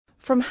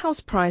From house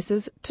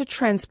prices to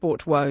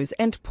transport woes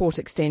and port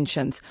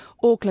extensions,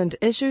 Auckland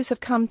issues have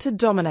come to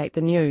dominate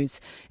the news.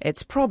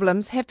 Its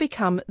problems have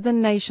become the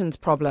nation's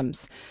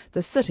problems.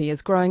 The city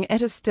is growing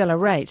at a stellar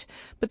rate,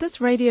 but this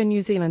Radio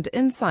New Zealand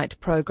Insight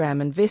programme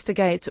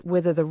investigates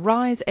whether the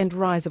rise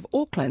of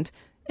Auckland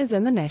is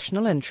in the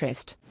national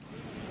interest.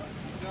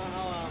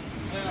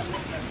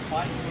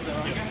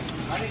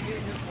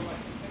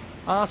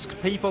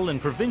 Ask people in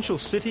provincial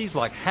cities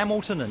like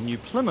Hamilton and New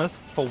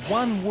Plymouth for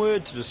one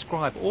word to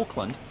describe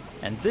Auckland,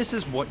 and this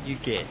is what you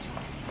get.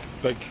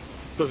 Big.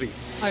 Busy.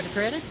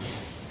 Overcrowded.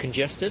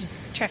 Congested.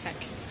 Traffic.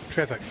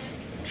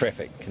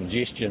 Traffic,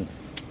 congestion.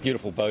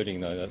 Beautiful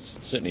boating though, that's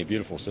certainly a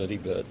beautiful city,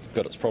 but it's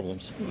got its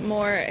problems.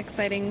 More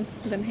exciting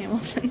than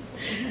Hamilton.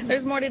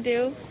 There's more to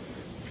do.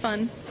 It's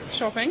fun.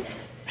 Shopping.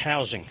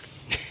 Housing.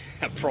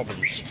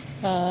 Problems.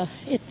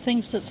 It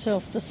thinks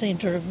itself the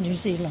centre of New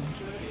Zealand.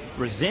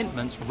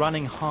 Resentment's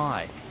running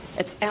high.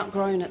 It's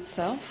outgrown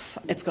itself.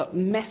 It's got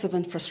massive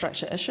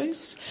infrastructure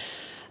issues.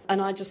 And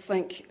I just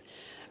think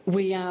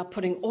we are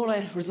putting all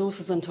our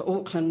resources into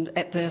Auckland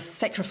at the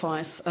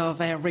sacrifice of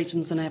our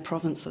regions and our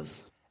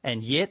provinces.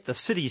 And yet the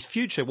city's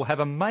future will have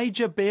a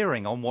major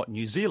bearing on what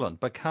New Zealand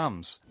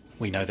becomes.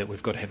 We know that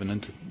we've got to have an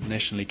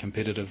internationally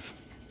competitive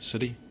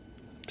city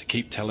to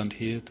keep talent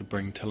here, to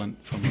bring talent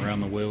from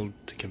around the world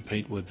to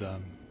compete with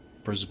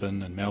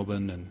Brisbane and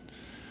Melbourne and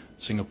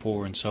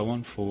Singapore and so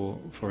on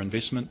for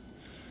investment.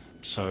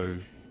 So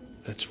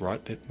it's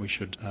right that we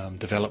should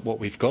develop what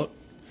we've got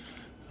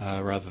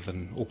rather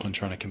than Auckland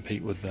trying to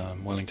compete with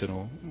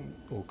Wellington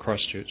or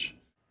Christchurch.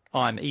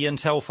 I'm Ian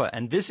Telfer,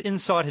 and this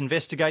Insight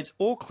investigates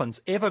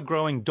Auckland's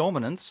ever-growing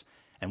dominance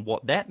and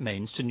what that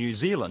means to New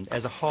Zealand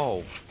as a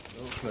whole.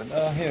 Auckland,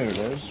 here it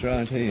is,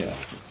 right here.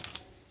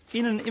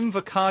 In an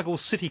Invercargill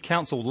City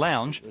Council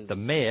lounge, the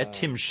Mayor,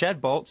 Tim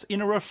Shadbolt's in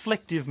a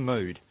reflective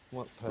mood,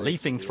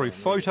 leafing through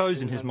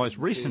photos in his most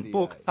recent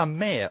book, A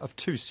Mayor of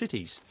Two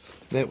Cities.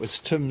 That was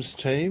Tim's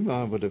team.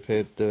 I would have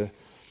had the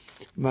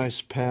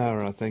most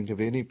power, I think,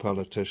 of any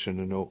politician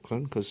in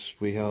Auckland, because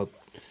we held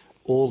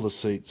all the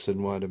seats in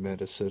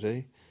Waitemata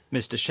City.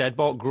 Mr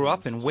Shadbolt grew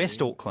up in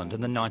West Auckland in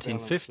the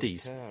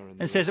 1950s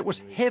and says it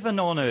was heaven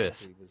on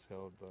earth.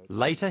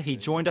 Later he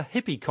joined a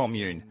hippie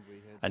commune,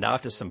 and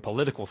after some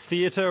political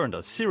theatre and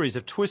a series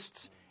of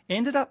twists,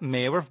 ended up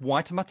mayor of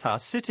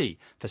Waitemata City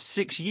for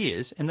 6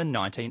 years in the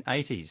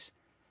 1980s.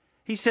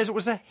 He says it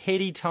was a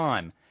heady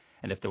time,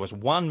 and if there was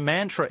one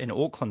mantra in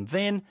Auckland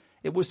then,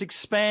 it was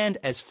expand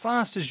as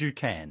fast as you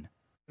can.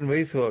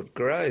 We thought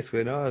growth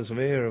when I was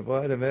mayor of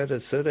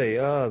Waitemata City.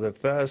 The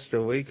faster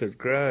we could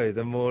grow,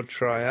 the more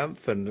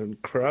triumphant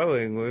and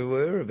crowing we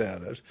were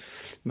about it.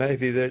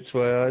 Maybe that's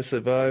why I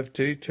survived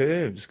 2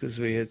 terms, because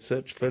we had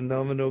such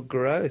phenomenal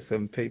growth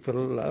and people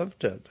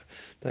loved it.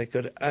 They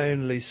could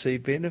only see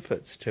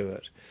benefits to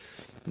it.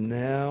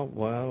 Now,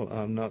 well,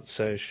 I'm not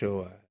so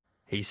sure.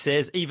 He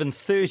says even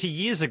 30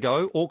 years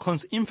ago,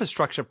 Auckland's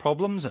infrastructure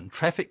problems and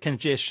traffic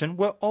congestion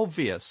were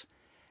obvious.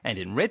 And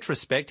in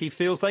retrospect, he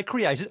feels they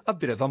created a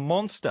bit of a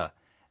monster,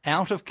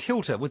 out of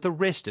kilter with the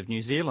rest of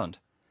New Zealand.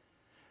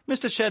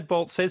 Mr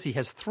Shadbolt says he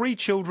has 3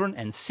 children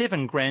and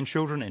 7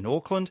 grandchildren in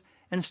Auckland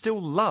and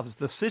still loves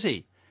the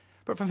city.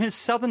 But from his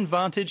southern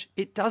vantage,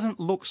 it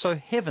doesn't look so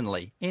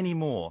heavenly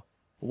anymore.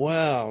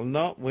 Well,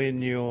 not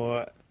when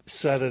you're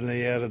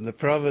suddenly out in the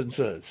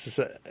provinces.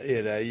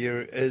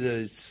 You're in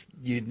a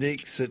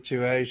unique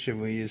situation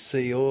where you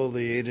see all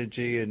the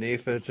energy and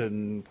effort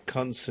and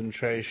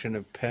concentration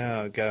of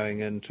power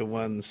going into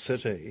one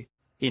city.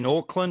 In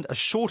Auckland, a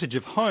shortage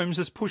of homes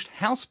has pushed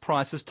house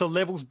prices to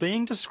levels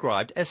being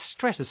described as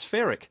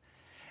stratospheric,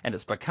 and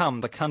it's become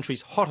the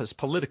country's hottest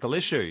political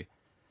issue.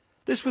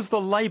 This was the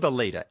Labour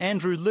leader,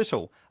 Andrew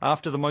Little,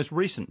 after the most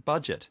recent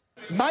budget.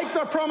 Make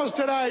the promise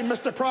today,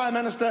 Mr Prime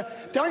Minister.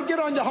 Don't get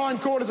on your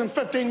hindquarters in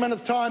 15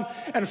 minutes' time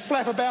and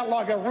flap about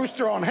like a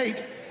rooster on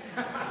heat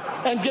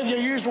and give your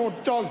usual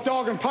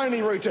dog and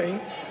pony routine.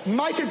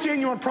 Make a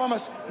genuine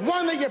promise,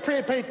 one that you're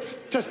prepared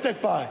to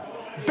stick by.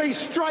 Be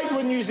straight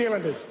with New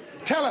Zealanders.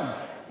 Tell them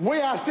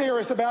we are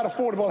serious about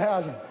affordable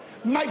housing.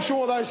 Make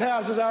sure those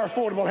houses are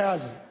affordable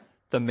houses.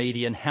 The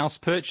median house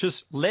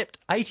purchase leapt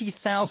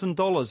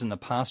 $80,000 in the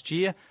past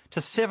year to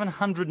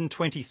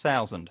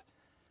 $720,000.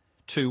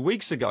 2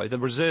 weeks ago, the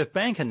Reserve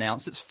Bank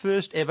announced its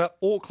first ever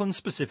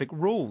Auckland-specific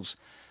rules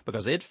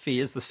because it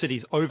fears the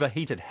city's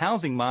overheated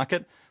housing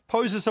market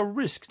poses a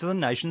risk to the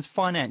nation's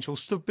financial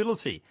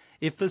stability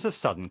if there's a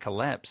sudden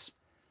collapse.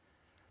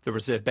 The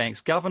Reserve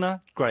Bank's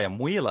governor, Graham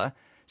Wheeler,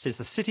 says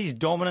the city's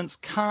dominance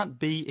can't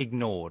be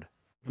ignored.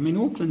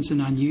 Auckland's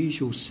an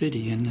unusual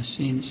city in the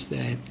sense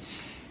that,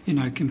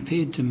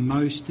 compared to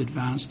most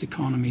advanced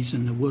economies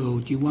in the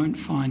world, you won't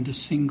find a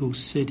single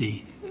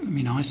city,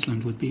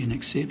 Iceland would be an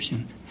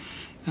exception,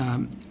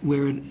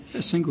 where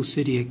a single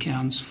city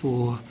accounts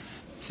for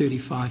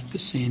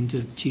 35%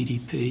 of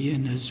GDP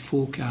and is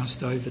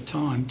forecast over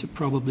time to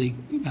probably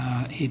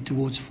head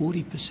towards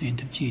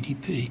 40% of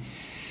GDP.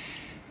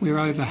 Where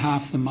over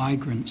half the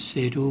migrants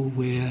settle,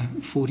 where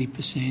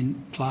 40%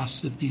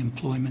 plus of the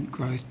employment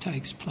growth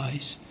takes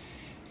place.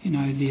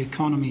 the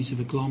economies of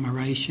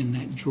agglomeration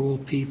that draw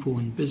people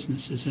and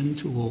businesses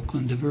into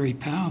Auckland are very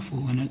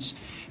powerful, and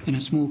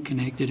it's more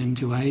connected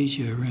into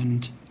Asia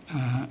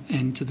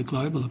and to the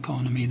global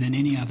economy than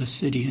any other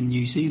city in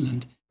New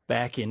Zealand.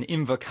 Back in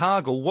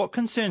Invercargill, what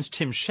concerns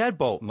Tim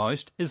Shadbolt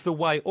most is the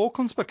way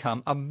Auckland's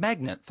become a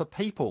magnet for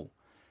people.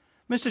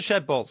 Mr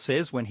Shadbolt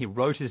says when he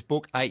wrote his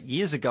book 8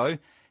 years ago,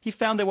 he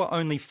found there were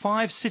only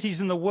 5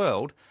 cities in the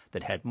world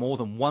that had more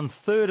than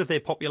 1/3 of their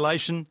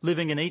population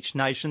living in each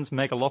nation's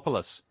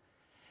megalopolis.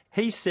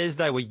 He says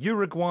they were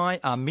Uruguay,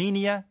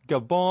 Armenia,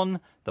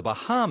 Gabon, the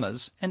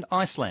Bahamas and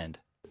Iceland.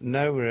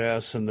 Nowhere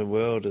else in the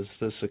world is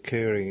this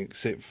occurring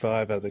except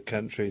 5 other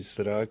countries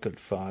that I could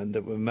find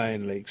that were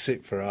mainly,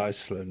 except for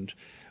Iceland,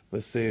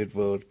 were third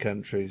world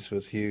countries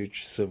with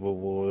huge civil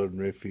war and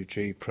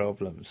refugee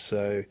problems.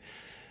 So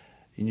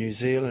New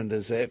Zealand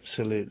is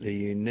absolutely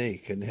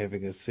unique in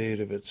having 1/3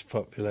 of its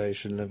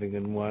population living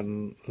in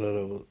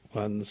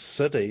one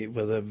city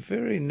with a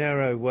very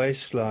narrow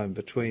waistline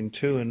between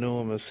 2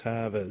 enormous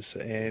harbours,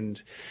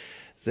 and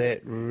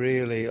that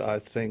really, I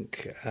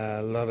think,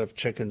 a lot of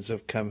chickens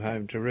have come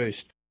home to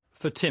roost.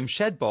 For Tim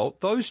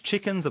Shadbolt, those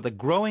chickens are the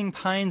growing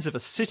pains of a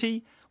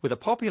city with a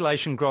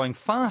population growing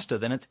faster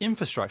than its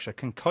infrastructure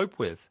can cope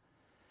with.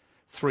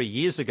 3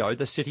 years ago,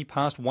 the city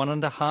passed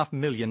 1.5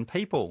 million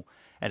people,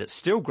 and it's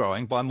still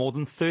growing by more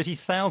than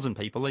 30,000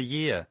 people a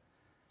year.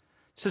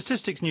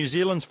 Statistics New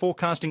Zealand's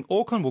forecasting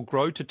Auckland will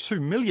grow to 2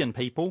 million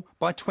people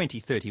by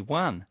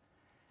 2031.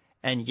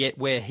 And yet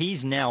where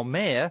he's now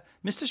mayor,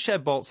 Mr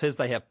Shadbolt says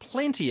they have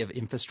plenty of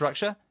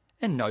infrastructure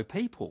and no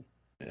people.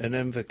 In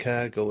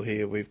Invercargill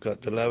here, we've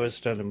got the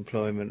lowest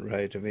unemployment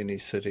rate of any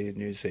city in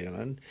New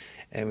Zealand,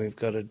 and we've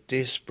got a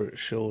desperate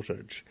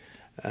shortage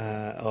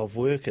of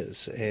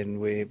workers, and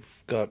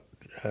we've got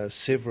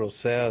several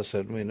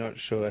thousand, we're not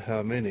sure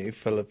how many,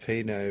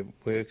 Filipino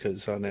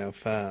workers on our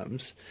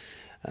farms,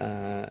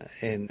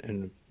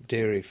 and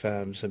dairy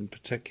farms in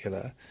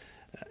particular,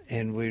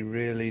 and we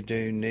really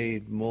do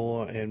need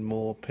more and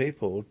more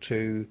people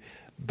to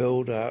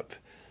build up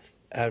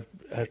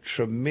a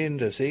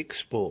tremendous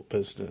export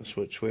business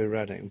which we're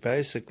running.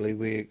 Basically,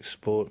 we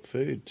export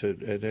food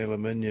and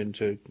aluminium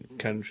to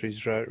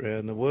countries right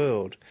around the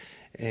world,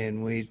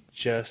 and we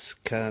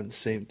just can't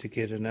seem to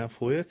get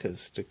enough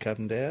workers to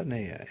come down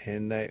here,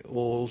 and they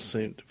all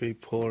seem to be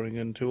pouring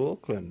into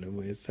Auckland, and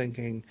we're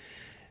thinking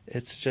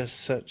it's just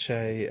such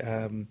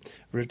a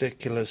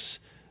ridiculous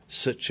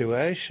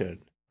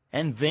situation.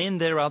 And then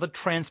there are the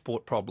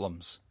transport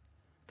problems.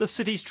 The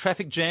city's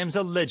traffic jams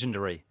are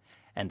legendary,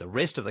 and the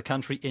rest of the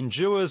country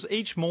endures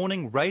each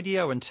morning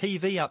radio and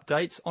TV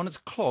updates on its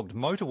clogged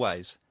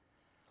motorways.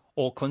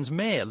 Auckland's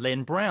Mayor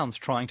Len Brown's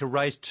trying to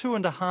raise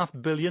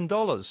 $2.5 billion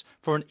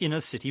for an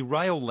inner-city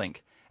rail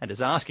link and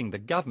is asking the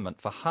government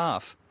for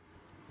half.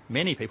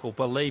 Many people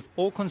believe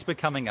Auckland's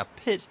becoming a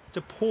pit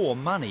to pour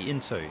money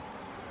into.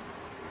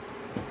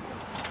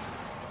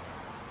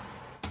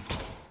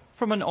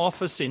 From an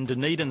office in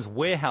Dunedin's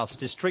Warehouse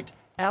District,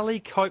 Ali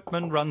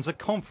Copeman runs a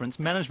conference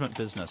management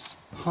business.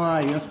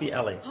 Hi, you must be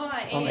Ali.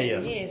 Hi, I'm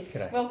Ian, Ian. yes.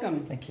 G'day.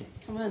 Welcome. Thank you.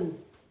 Come in.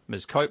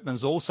 Ms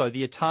Copeman's also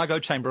the Otago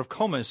Chamber of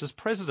Commerce's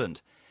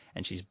president,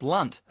 and she's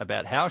blunt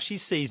about how she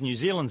sees New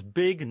Zealand's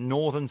big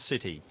northern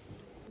city.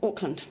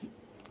 Auckland.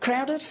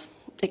 Crowded,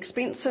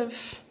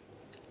 expensive,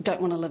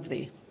 don't want to live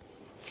there.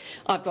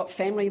 I've got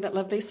family that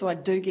live there, so I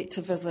do get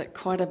to visit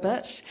quite a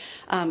bit.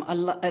 I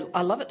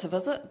love it to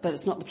visit, but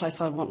it's not the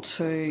place I want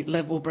to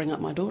live or bring up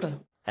my daughter.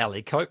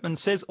 Ali Copeman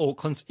says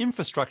Auckland's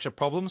infrastructure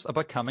problems are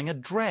becoming a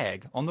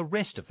drag on the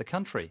rest of the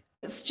country.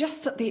 It's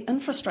just that the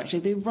infrastructure,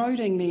 the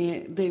roading,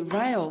 the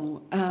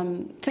rail,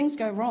 things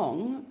go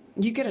wrong.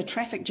 You get a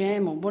traffic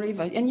jam or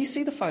whatever, and you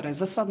see the photos,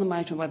 the southern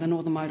motorway, the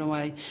northern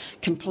motorway,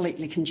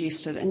 completely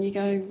congested, and you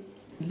go,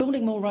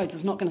 building more roads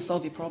is not going to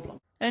solve your problem.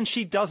 And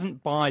she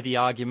doesn't buy the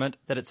argument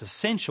that it's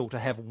essential to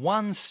have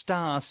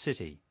one-star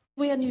city.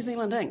 We are New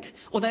Zealand Inc.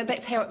 Although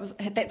that's how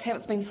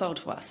it's been sold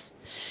to us.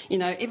 You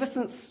know, ever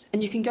since,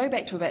 and you can go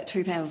back to about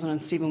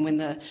 2007 when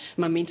the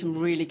momentum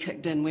really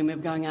kicked in, when we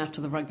were going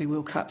after the Rugby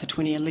World Cup for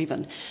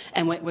 2011,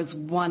 and it was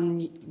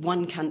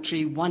one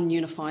country, one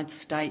unified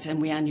state, and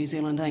we are New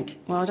Zealand Inc.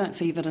 Well, I don't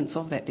see evidence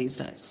of that these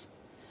days.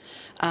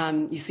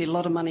 You see a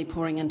lot of money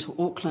pouring into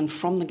Auckland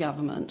from the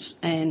government,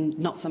 and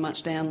not so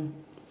much down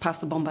past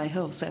the Bombay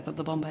Hills, south of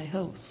the Bombay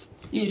Hills.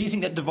 Yeah, do you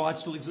think that divide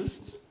still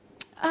exists?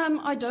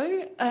 I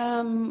do,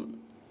 and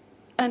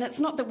it's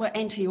not that we're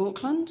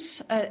anti-Auckland,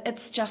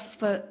 it's just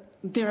that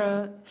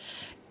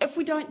if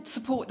we don't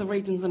support the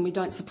regions and we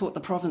don't support the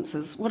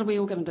provinces, what are we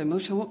all going to do,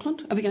 move to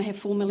Auckland? Are we going to have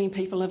 4 million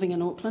people living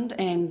in Auckland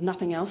and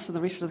nothing else for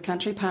the rest of the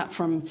country apart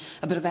from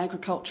a bit of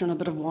agriculture and a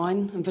bit of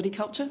wine and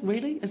viticulture,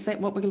 really? Is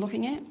that what we're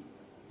looking at?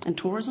 And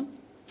tourism?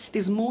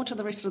 There's more to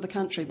the rest of the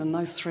country than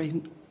those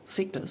 3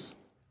 sectors.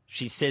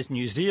 She says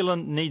New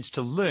Zealand needs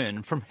to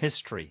learn from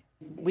history.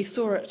 We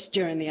saw it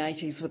during the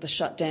 80s with the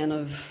shutdown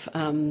of,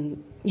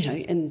 in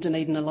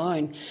Dunedin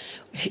alone.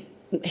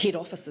 head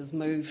offices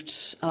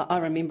moved, I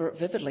remember it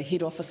vividly,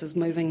 head offices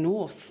moving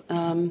north,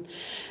 and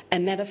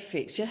that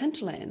affects your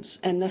hinterland.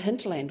 And the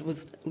hinterland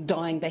was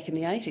dying back in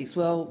the 80s.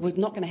 Well, we're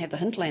not going to have the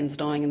hinterlands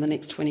dying in the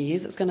next 20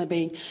 years. It's going to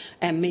be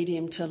our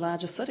medium to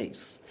larger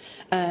cities.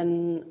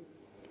 And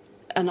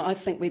I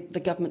think the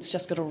government's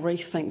just got to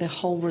rethink the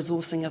whole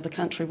resourcing of the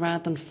country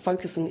rather than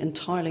focusing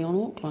entirely on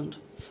Auckland.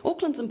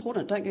 Auckland's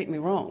important, don't get me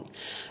wrong,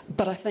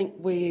 but I think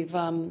we've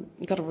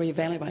got to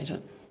reevaluate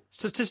it.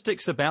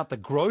 Statistics about the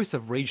growth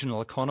of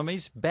regional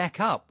economies back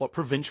up what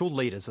provincial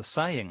leaders are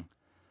saying.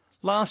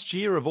 Last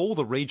year, of all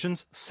the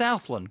regions,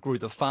 Southland grew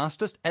the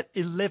fastest at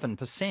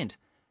 11%,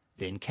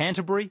 then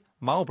Canterbury,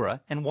 Marlborough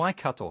and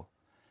Waikato.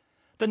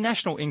 The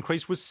national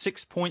increase was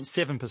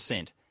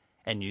 6.7%,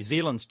 and New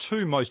Zealand's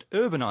two most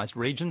urbanised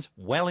regions,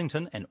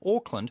 Wellington and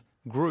Auckland,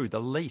 grew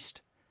the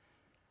least.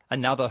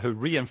 Another who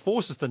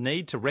reinforces the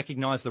need to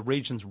recognise the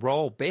region's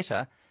role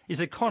better is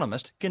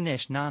economist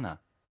Ganesh Nana.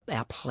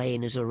 Our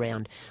plan is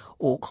around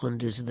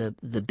Auckland as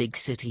the big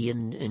city,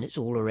 and it's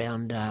all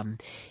around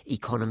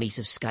economies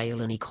of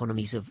scale and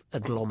economies of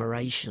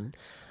agglomeration.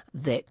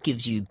 That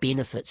gives you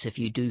benefits if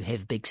you do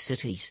have big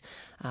cities.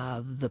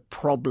 The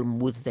problem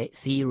with that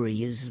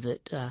theory is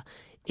that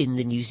in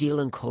the New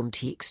Zealand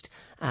context,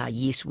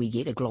 yes, we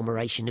get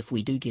agglomeration if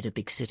we do get a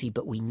big city,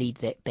 but we need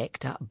that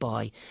backed up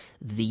by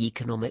the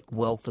economic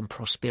wealth and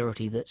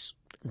prosperity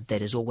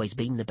that has always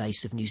been the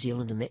base of New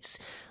Zealand, and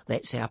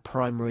that's our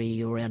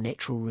primary or our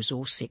natural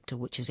resource sector,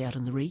 which is out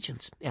in the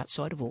regions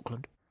outside of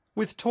Auckland.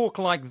 With talk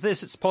like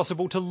this, it's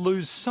possible to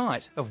lose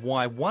sight of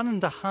why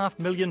 1.5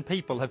 million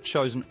people have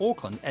chosen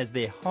Auckland as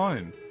their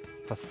home,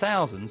 for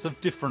thousands of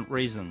different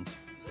reasons.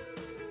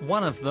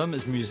 One of them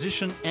is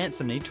musician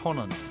Anthony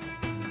Tonnon.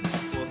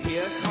 Well,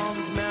 here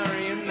comes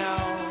Marion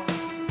now,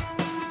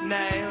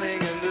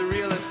 nailing in the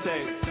real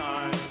estate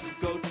sign.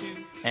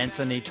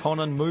 Anthony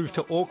Tonnon moved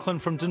to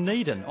Auckland from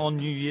Dunedin on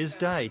New Year's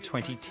Day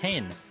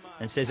 2010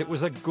 and says it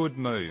was a good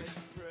move.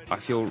 I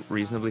feel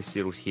reasonably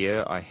settled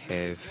here. I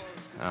have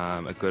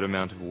a good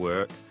amount of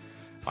work.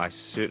 I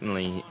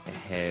certainly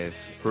have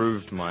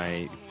proved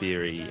my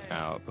theory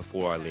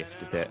before I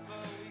left that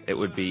it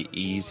would be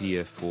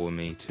easier for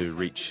me to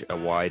reach a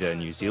wider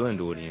New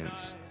Zealand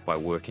audience by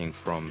working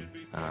from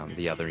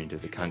the other end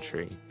of the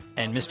country.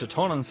 And Mr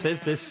Tonnon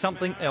says there's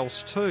something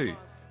else too.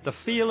 The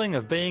feeling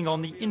of being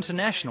on the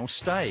international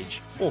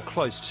stage, or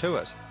close to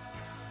it.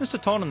 Mr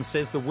Tonnon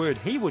says the word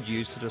he would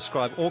use to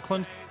describe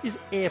Auckland is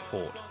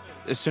airport.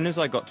 As soon as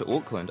I got to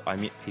Auckland, I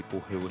met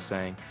people who were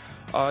saying,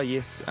 "Oh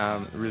yes,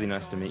 really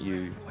nice to meet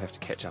you. I'll have to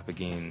catch up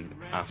again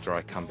after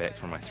I come back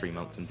from my 3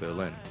 months in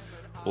Berlin."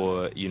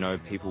 Or,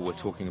 people were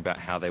talking about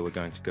how they were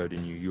going to go to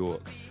New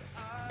York.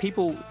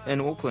 People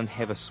in Auckland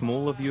have a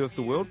smaller view of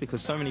the world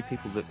because so many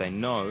people that they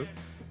know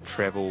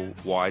travel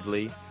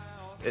widely.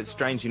 It's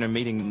strange,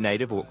 meeting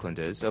native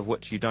Aucklanders, of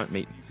which you don't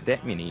meet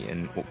that many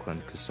in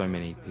Auckland because so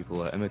many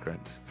people are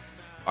immigrants.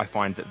 I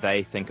find that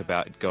they think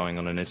about going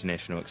on an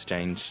international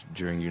exchange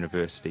during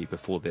university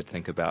before they'd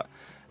think about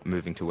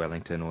moving to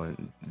Wellington or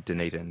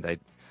Dunedin.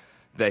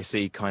 They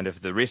see kind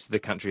of the rest of the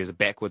country as a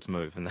backwards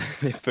move, and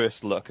their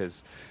first look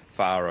is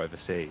far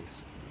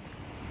overseas.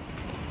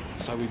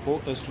 So we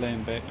bought this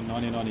land back in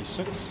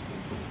 1996.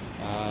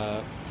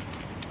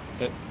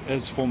 It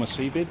is former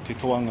seabed, Te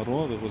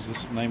Toangaroa, that was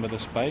the name of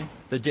this bay.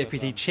 The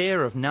Deputy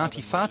Chair of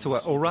Ngāti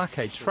Whātua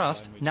Ōrākei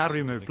Trust,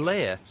 Narumu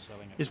Blair,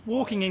 is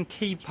walking in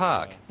Key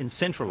Park in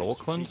central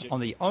Auckland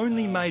on the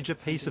only major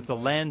piece of the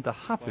land the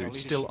Hapu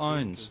still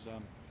owns.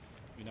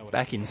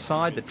 Back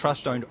inside the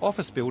Trust-owned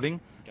office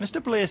building,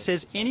 Mr Blair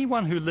says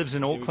anyone who lives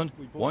in Auckland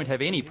won't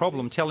have any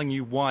problem telling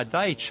you why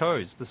they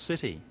chose the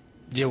city.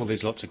 Yeah, well,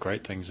 there's lots of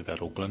great things about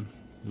Auckland,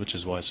 which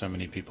is why so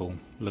many people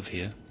live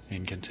here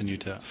and continue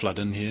to flood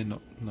in here,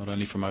 not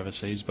only from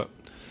overseas, but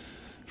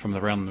from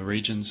around the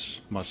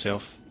regions.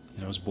 Myself,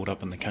 I was brought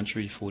up in the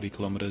country, 40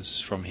 kilometres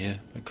from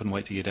here. I couldn't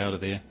wait to get out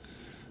of there,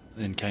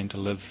 and came to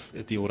live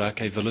at the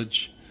Ōrākei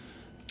village,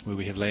 where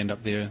we have land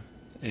up there,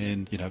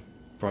 and,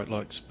 bright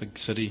lights, big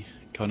city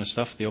kind of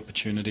stuff, the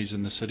opportunities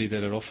in the city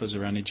that it offers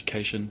around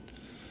education,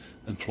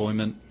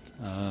 employment,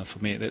 for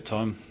me at that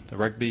time, the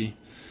rugby,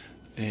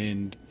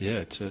 and yeah,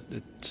 it's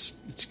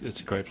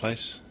a great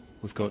place.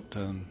 We've got,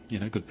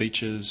 good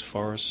beaches,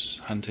 forests,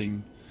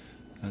 hunting.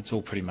 It's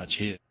all pretty much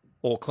here.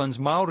 Auckland's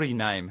Māori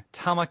name,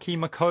 Tamaki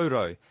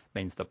Makaurau,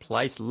 means the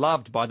place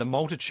loved by the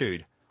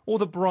multitude, or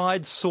the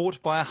bride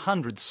sought by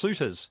 100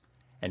 suitors.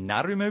 And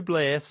Narumu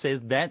Blair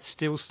says that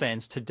still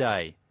stands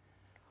today.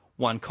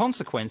 One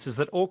consequence is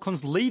that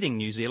Auckland's leading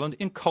New Zealand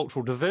in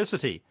cultural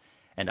diversity,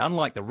 and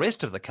unlike the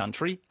rest of the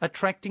country,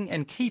 attracting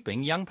and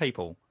keeping young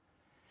people.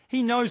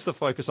 He knows the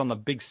focus on the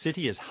big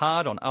city is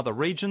hard on other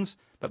regions,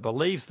 but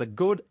believes the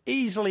good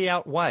easily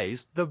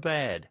outweighs the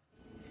bad.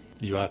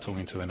 You are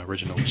talking to an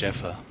original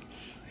Jaffa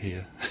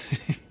here.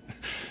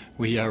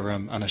 We are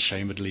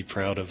unashamedly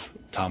proud of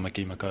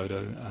Tamaki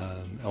Makaurau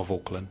of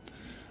Auckland.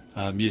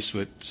 Yes,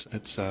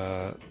 it's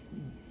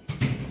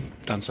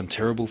done some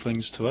terrible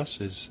things to us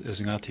as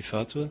Ngāti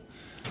Whātua,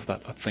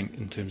 but I think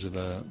in terms of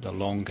the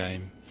long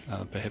game,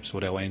 perhaps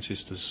what our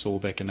ancestors saw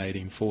back in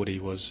 1840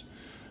 was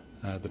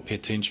the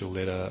potential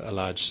that a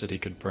large city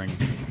could bring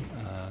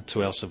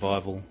to our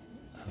survival,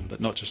 but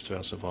not just to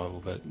our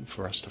survival, but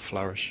for us to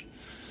flourish.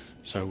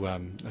 So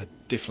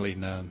definitely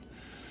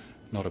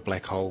not a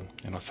black hole,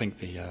 and I think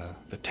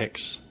the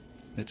tax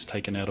that's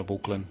taken out of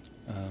Auckland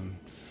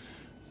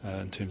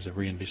in terms of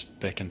reinvested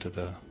back into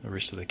the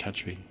rest of the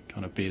country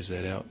kind of bears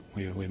that out.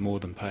 We're more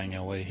than paying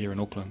our way here in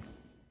Auckland.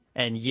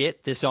 And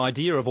yet this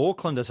idea of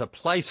Auckland as a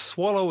place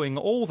swallowing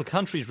all the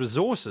country's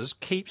resources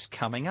keeps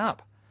coming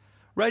up.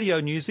 Radio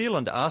New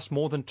Zealand asked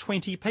more than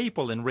 20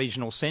 people in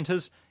regional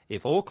centres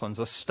if Auckland's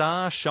a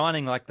star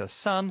shining like the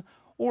sun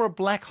or a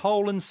black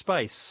hole in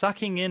space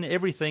sucking in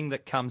everything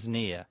that comes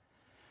near.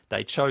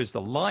 They chose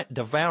the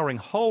light-devouring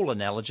hole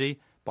analogy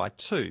by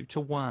 2 to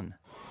 1.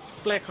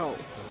 Black hole.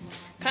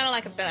 Kind of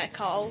like a black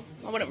hole.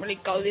 I wouldn't really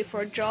go there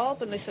for a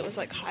job unless it was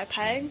like high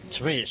paying.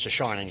 To me, it's a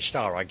shining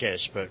star, I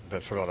guess, but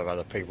for a lot of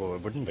other people,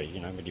 it wouldn't be.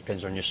 You know, it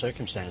depends on your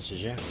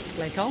circumstances. Yeah.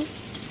 Black hole.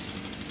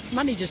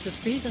 Money just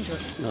disappears into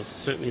it. No, it's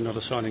certainly not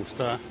a shining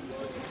star.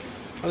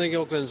 I think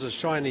Auckland's a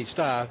shiny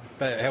star,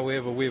 but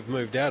however, we've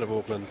moved out of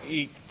Auckland.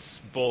 It's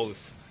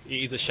both.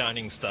 It is a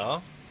shining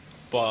star,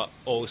 but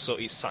also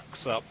it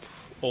sucks up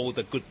all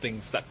the good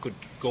things that could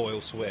go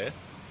elsewhere,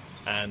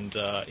 and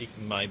it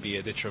might be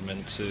a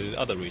detriment to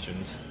other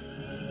regions.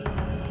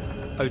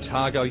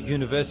 Otago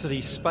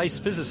University space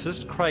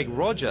physicist Craig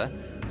Roger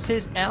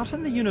says out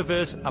in the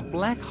universe a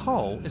black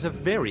hole is a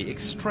very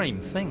extreme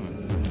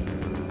thing.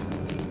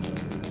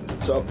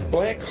 So a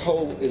black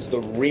hole is the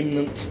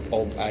remnant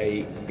of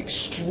an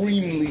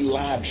extremely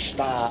large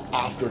star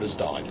after it has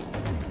died.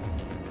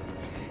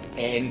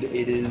 And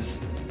it is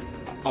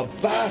a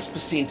vast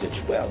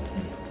percentage, well,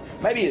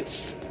 maybe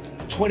it's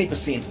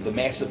 20% of the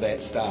mass of that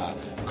star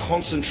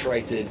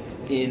concentrated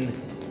in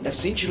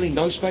essentially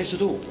no space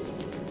at all.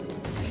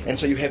 And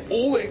so you have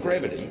all that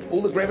gravity,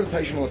 all the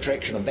gravitational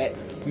attraction of that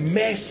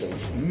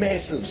massive,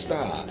 massive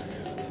star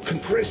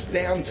compressed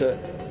down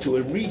to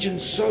a region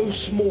so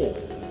small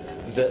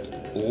that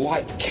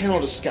light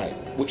cannot escape,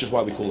 which is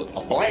why we call it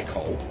a black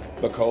hole,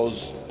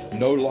 because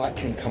no light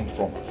can come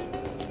from it.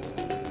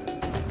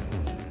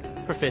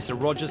 Professor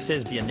Rogers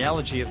says the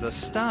analogy of the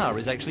star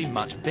is actually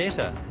much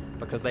better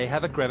because they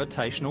have a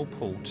gravitational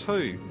pull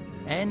too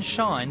and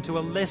shine to a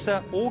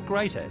lesser or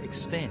greater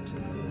extent.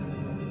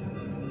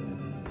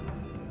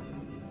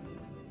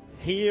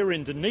 Here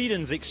in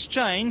Dunedin's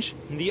Exchange,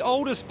 in the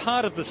oldest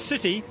part of the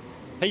city,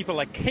 people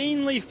are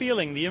keenly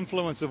feeling the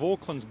influence of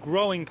Auckland's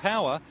growing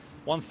power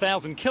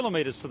 1,000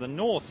 kilometres to the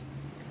north.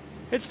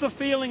 It's the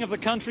feeling of the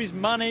country's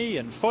money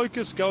and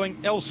focus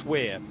going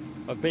elsewhere,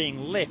 of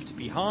being left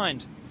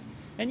behind.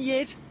 And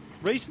yet,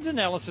 recent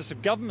analysis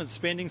of government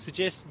spending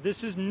suggests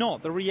this is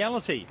not the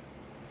reality.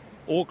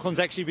 Auckland's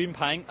actually been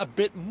paying a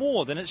bit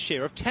more than its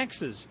share of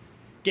taxes,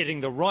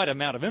 getting the right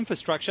amount of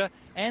infrastructure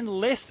and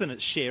less than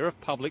its share of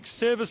public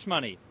service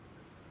money.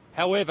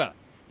 However,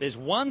 there's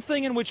one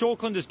thing in which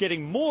Auckland is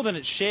getting more than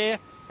its share,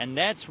 and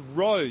that's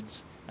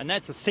roads, and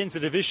that's a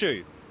sensitive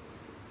issue.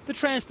 The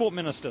Transport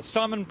Minister,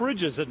 Simon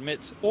Bridges,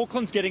 admits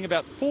Auckland's getting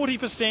about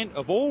 40%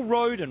 of all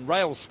road and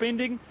rail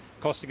spending,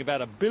 costing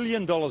about $1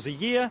 billion a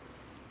year,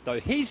 though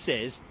he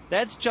says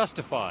that's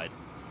justified.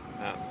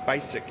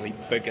 Basically,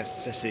 bigger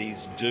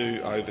cities do,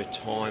 over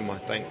time, I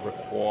think,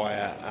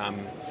 require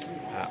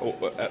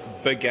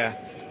bigger,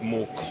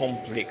 more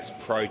complex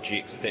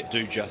projects that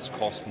do just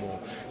cost more.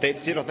 That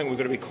said, I think we've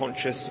got to be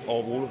conscious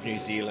of all of New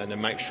Zealand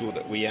and make sure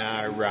that we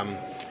are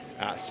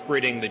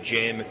spreading the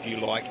jam, if you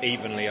like,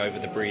 evenly over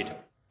the bread.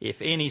 If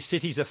any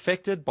city's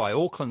affected by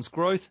Auckland's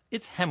growth,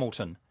 it's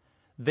Hamilton.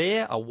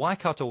 There, a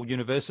Waikato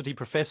University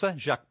professor,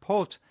 Jacques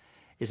Pote,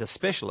 is a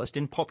specialist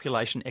in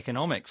population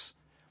economics.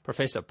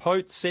 Professor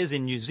Pote says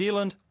in New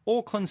Zealand,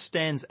 Auckland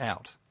stands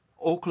out.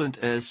 Auckland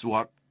is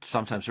what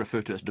sometimes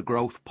referred to as the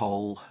growth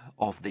pole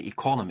of the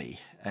economy.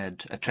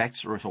 It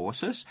attracts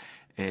resources.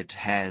 It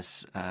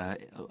has a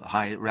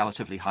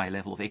relatively high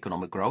level of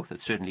economic growth.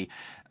 It certainly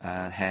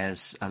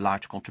has a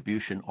large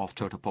contribution of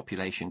total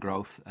population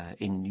growth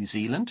in New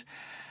Zealand.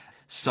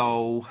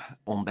 So,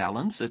 on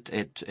balance,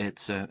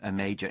 it's a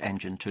major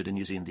engine to the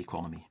New Zealand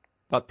economy.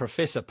 But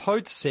Professor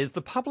Pote says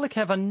the public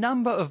have a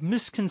number of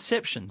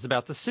misconceptions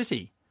about the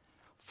city.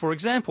 For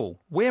example,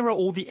 where are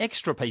all the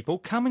extra people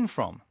coming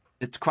from?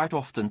 It's quite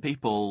often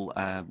people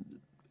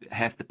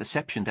have the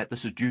perception that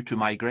this is due to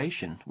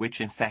migration,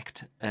 which in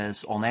fact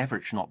is on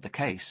average not the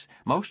case.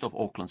 Most of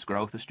Auckland's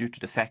growth is due to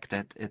the fact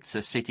that it's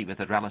a city with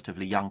a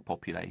relatively young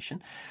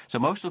population. So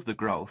most of the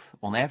growth,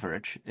 on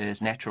average,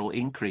 is natural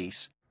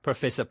increase.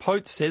 Professor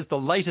Pote says the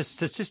latest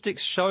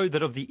statistics show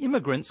that of the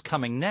immigrants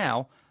coming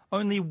now,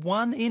 only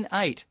 1 in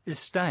 8 is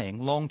staying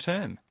long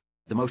term.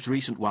 The most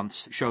recent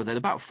ones show that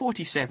about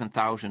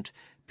 47,000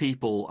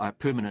 people are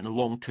permanent and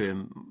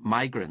long-term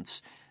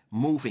migrants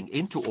moving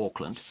into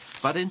Auckland.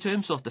 But in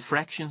terms of the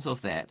fractions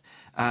of that,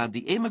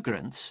 the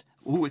immigrants,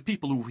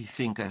 people who we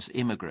think as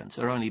immigrants,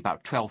 are only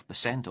about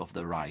 12% of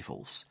the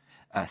arrivals.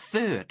 A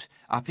third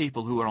are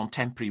people who are on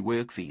temporary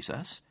work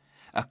visas.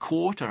 A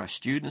quarter are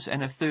students,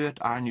 and a third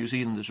are New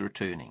Zealanders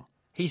returning.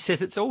 He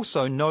says it's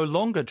also no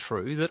longer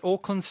true that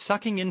Auckland's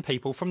sucking in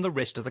people from the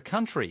rest of the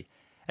country,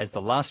 as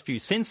the last few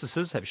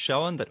censuses have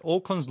shown that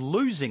Auckland's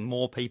losing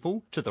more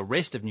people to the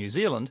rest of New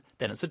Zealand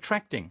than it's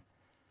attracting.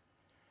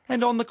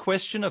 And on the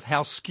question of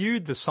how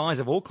skewed the size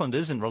of Auckland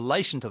is in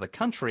relation to the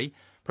country,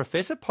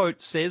 Professor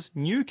Pote says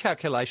new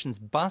calculations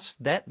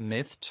bust that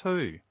myth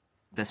too.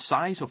 The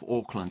size of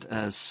Auckland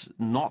is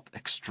not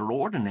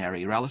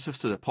extraordinary relative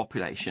to the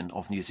population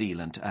of New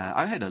Zealand.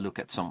 I had a look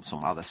at some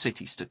other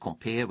cities to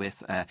compare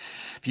with.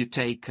 If you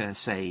take, a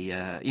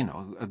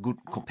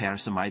good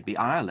comparison might be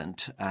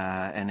Ireland,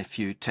 and if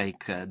you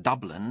take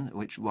Dublin,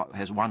 which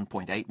has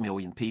 1.8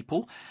 million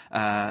people,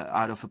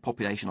 out of a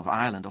population of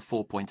Ireland of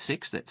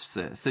 4.6, that's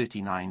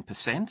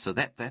 39%. So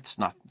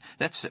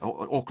that's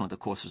Auckland, of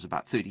course, is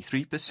about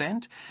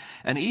 33%.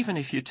 And even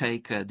if you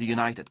take the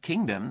United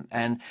Kingdom,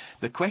 and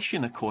the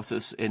question, of course,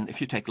 is if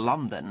you take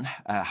London,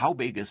 how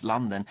big is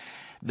London?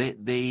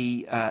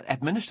 The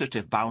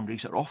administrative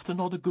boundaries are often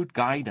not a good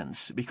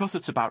guidance because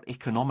it's about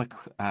economic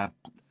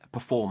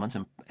performance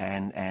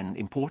and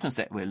importance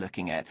that we're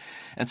looking at.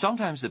 And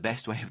sometimes the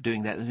best way of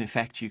doing that is, in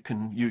fact, you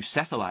can use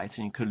satellites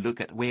and you can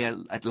look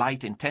at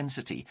light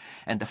intensity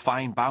and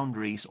define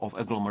boundaries of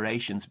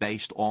agglomerations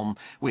based on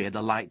where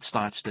the light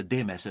starts to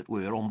dim, as it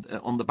were,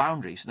 on the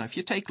boundaries. Now, if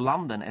you take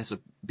London as a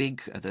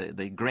big,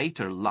 the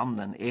greater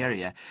London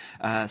area,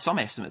 some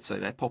estimates say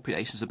that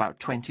population is about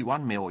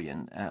 21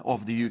 million,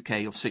 of the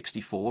UK of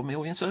 64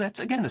 million. So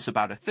that's, again, it's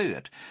about a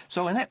third.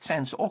 So in that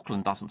sense,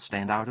 Auckland doesn't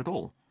stand out at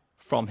all.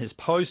 From his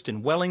post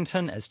in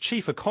Wellington as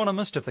chief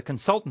economist of the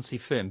consultancy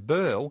firm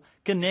Burl,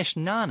 Ganesh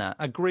Nana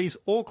agrees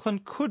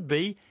Auckland could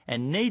be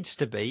and needs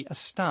to be a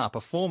star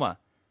performer.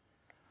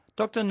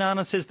 Dr.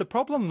 Nana says the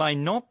problem may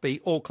not be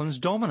Auckland's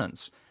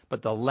dominance,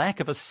 but the lack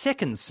of a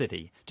second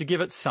city to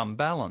give it some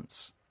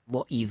balance.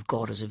 What you've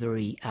got is a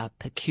very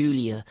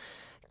peculiar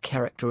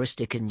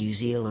characteristic in New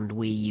Zealand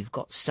where you've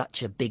got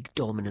such a big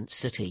dominant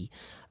city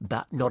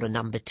but not a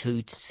number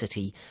two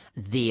city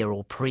there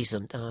or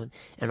present. And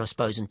I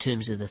suppose in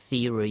terms of the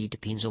theory,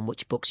 depends on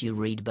which books you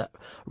read, but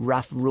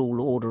rough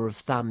rule order of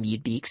thumb,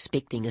 you'd be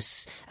expecting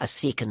a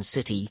second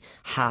city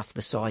half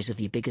the size of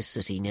your biggest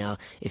city. Now,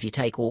 if you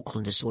take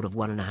Auckland as sort of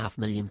 1.5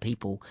 million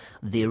people,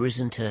 there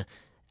isn't a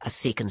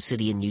second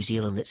city in New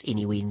Zealand that's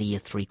anywhere near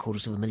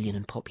 750,000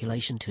 in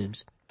population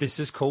terms. This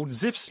is called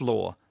Zipf's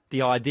law,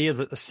 the idea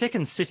that the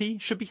second city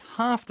should be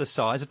half the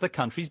size of the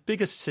country's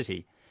biggest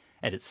city,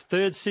 and its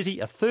third city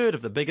a third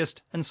of the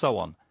biggest, and so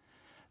on.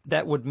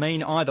 That would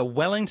mean either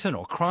Wellington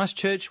or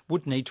Christchurch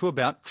would need to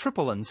about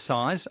triple in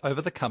size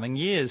over the coming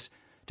years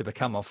to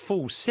become a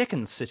full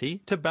second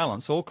city to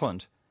balance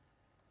Auckland.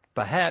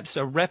 Perhaps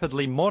a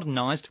rapidly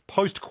modernised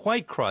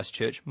post-quake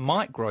Christchurch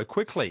might grow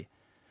quickly.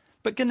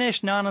 But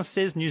Ganesh Nana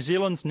says New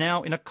Zealand's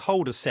now in a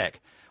cul-de-sac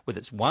with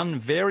its one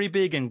very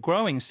big and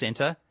growing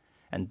centre,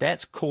 and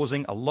that's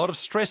causing a lot of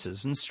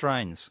stresses and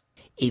strains.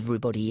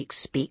 Everybody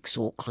expects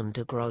Auckland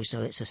to grow,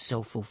 so it's a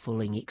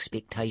self-fulfilling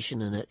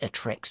expectation, and it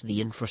attracts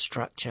the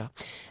infrastructure,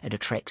 it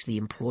attracts the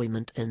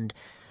employment, and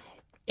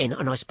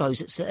I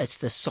suppose it's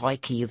the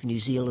psyche of New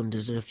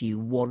Zealanders that if you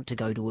want to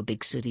go to a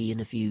big city and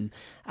if you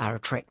are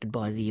attracted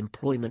by the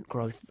employment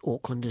growth,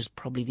 Auckland is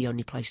probably the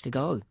only place to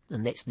go,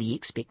 and that's the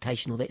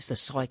expectation, or that's the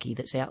psyche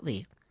that's out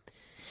there.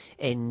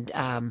 And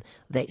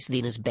that's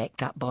then is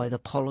backed up by the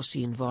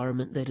policy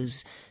environment that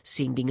is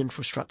sending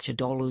infrastructure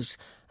dollars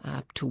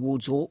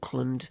towards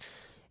Auckland,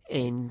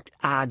 and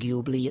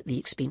arguably at the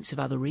expense of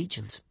other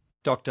regions.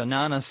 Dr.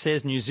 Nana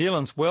says New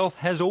Zealand's wealth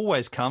has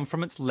always come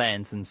from its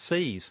lands and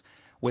seas,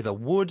 whether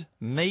wood,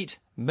 meat,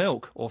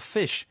 milk or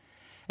fish.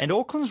 And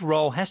Auckland's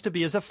role has to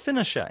be as a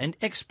finisher and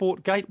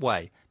export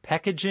gateway,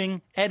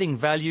 packaging, adding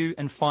value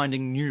and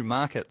finding new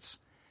markets.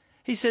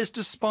 He says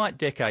despite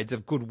decades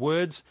of good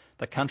words,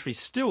 the country's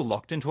still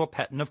locked into a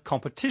pattern of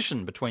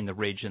competition between the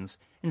regions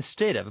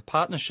instead of a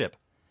partnership.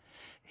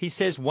 He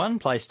says one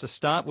place to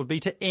start would be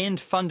to end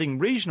funding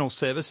regional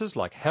services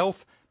like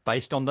health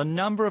based on the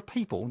number of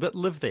people that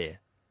live there.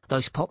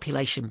 Those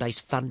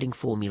population-based funding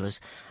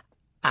formulas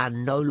are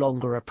no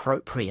longer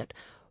appropriate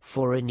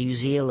for a New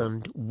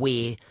Zealand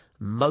where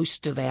a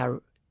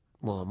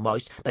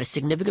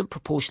significant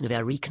proportion of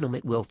our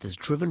economic wealth is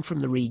driven from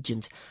the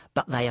regions,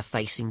 but they are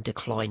facing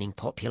declining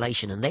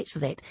population. And that's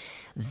that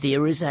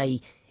there is a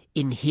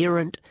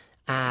inherent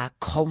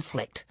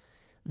conflict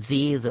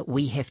there that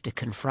we have to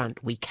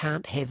confront. We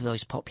can't have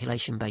those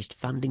population-based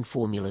funding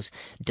formulas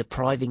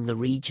depriving the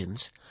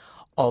regions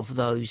of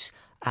those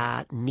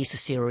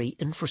necessary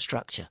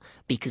infrastructure,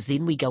 because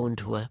then we go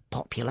into a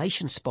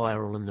population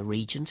spiral in the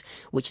regions,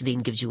 which then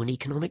gives you an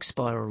economic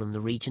spiral in the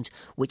regions,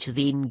 which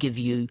then give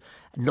you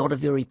not a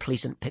very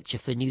pleasant picture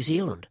for New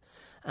Zealand.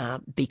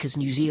 Because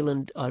New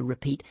Zealand, I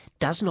repeat,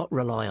 does not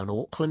rely on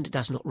Auckland, it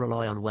does not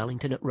rely on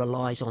Wellington, it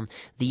relies on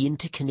the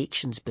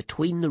interconnections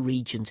between the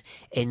regions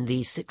and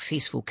their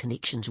successful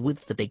connections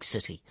with the big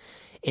city.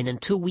 And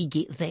until we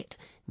get that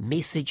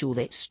message or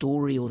that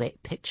story or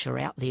that picture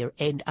out there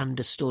and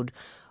understood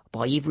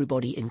by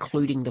everybody,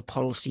 including the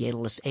policy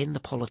analysts and the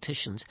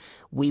politicians,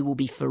 we will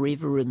be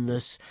forever in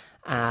this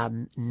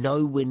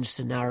no-win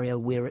scenario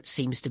where it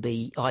seems to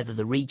be either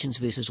the regions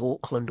versus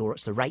Auckland or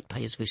it's the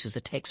ratepayers versus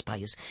the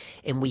taxpayers.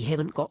 And we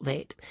haven't got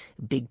that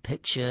big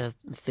picture,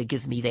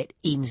 forgive me, that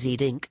NZ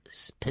Inc.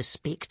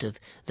 perspective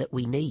that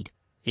we need.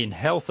 In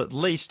health, at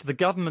least, the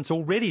government's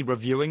already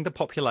reviewing the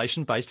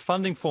population-based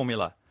funding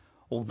formula,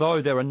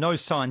 although there are no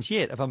signs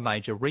yet of a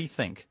major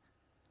rethink.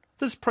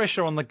 There's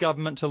pressure on the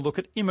government to look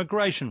at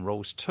immigration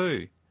rules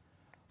too.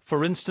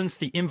 For instance,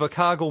 the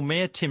Invercargill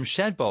Mayor Tim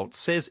Shadbolt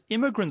says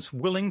immigrants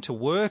willing to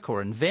work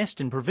or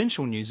invest in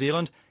provincial New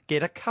Zealand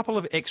get a couple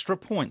of extra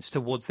points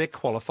towards their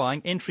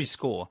qualifying entry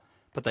score,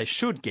 but they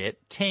should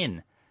get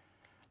 10.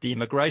 The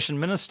Immigration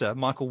Minister,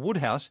 Michael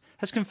Woodhouse,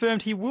 has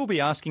confirmed he will be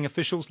asking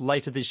officials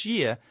later this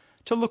year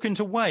to look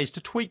into ways to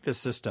tweak the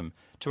system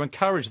to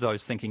encourage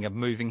those thinking of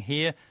moving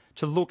here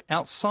to look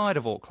outside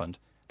of Auckland,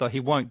 though he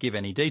won't give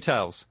any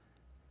details.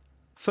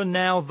 For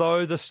now,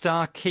 though, the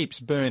star keeps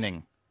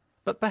burning.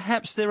 But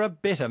perhaps there are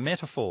better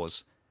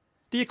metaphors.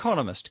 The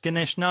economist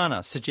Ganesh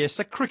Nana suggests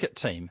a cricket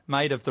team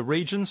made of the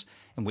regions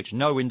in which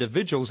no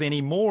individual's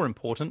any more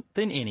important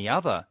than any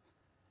other.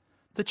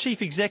 The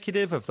chief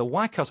executive of the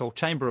Waikato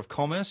Chamber of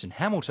Commerce in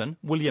Hamilton,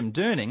 William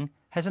Durning,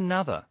 has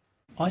another.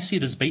 I see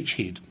it as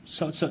beachhead.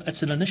 So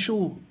it's an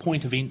initial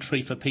point of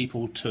entry for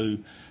people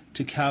to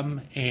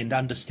come and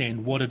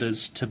understand what it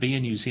is to be a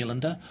New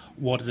Zealander,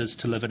 what it is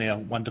to live in our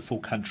wonderful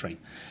country.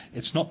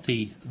 It's not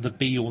the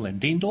be-all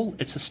and end-all,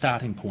 it's a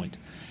starting point.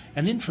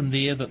 And then from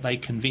there that they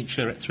can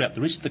venture throughout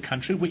the rest of the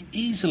country,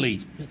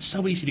 it's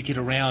so easy to get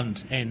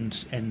around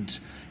and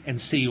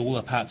see all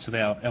the parts of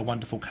our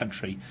wonderful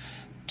country,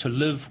 to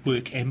live,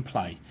 work and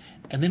play.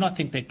 And then I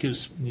think that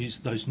gives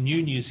those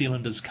new New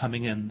Zealanders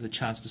coming in the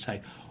chance to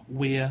say,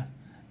 where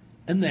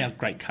in our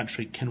great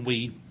country can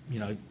we,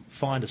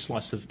 find a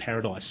slice of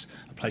paradise,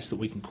 a place that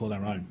we can call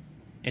our own,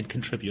 and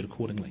contribute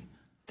accordingly.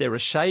 There are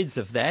shades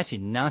of that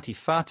in Ngāti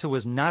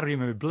Whātua's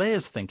Ngarimu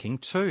Blair's thinking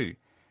too,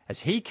 as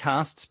he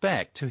casts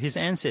back to his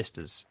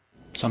ancestors.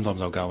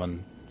 Sometimes I'll go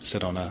and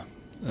sit on a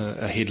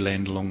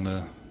headland along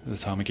the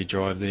Tāmaki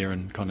Drive there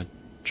and kind of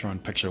try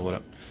and picture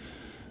what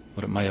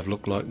it may have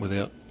looked like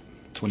without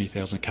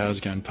 20,000 cars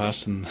going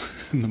past in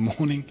the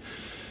morning.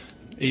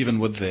 Even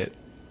with that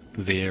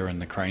there and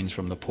the cranes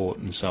from the port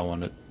and so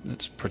on,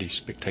 it's a pretty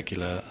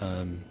spectacular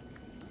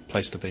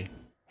place to be.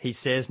 He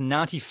says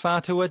Ngāti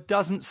Whātua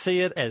doesn't see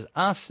it as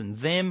us and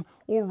them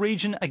or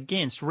region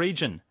against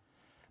region,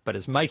 but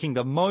as making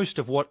the most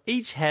of what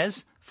each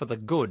has for the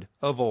good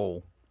of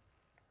all.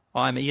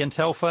 I'm Ian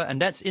Telfer,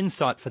 and that's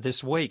Insight for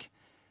this week.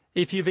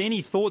 If you've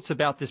any thoughts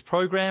about this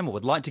program or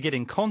would like to get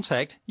in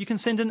contact, you can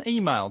send an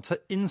email to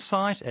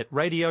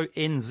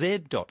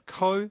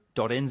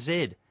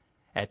insight@radionz.co.nz.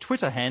 Our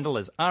Twitter handle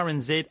is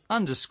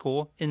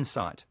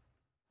RNZ_insight.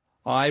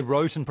 I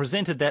wrote and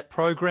presented that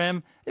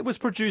program. It was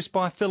produced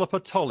by Philippa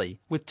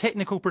Tolley, with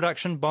technical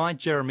production by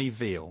Jeremy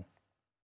Veal.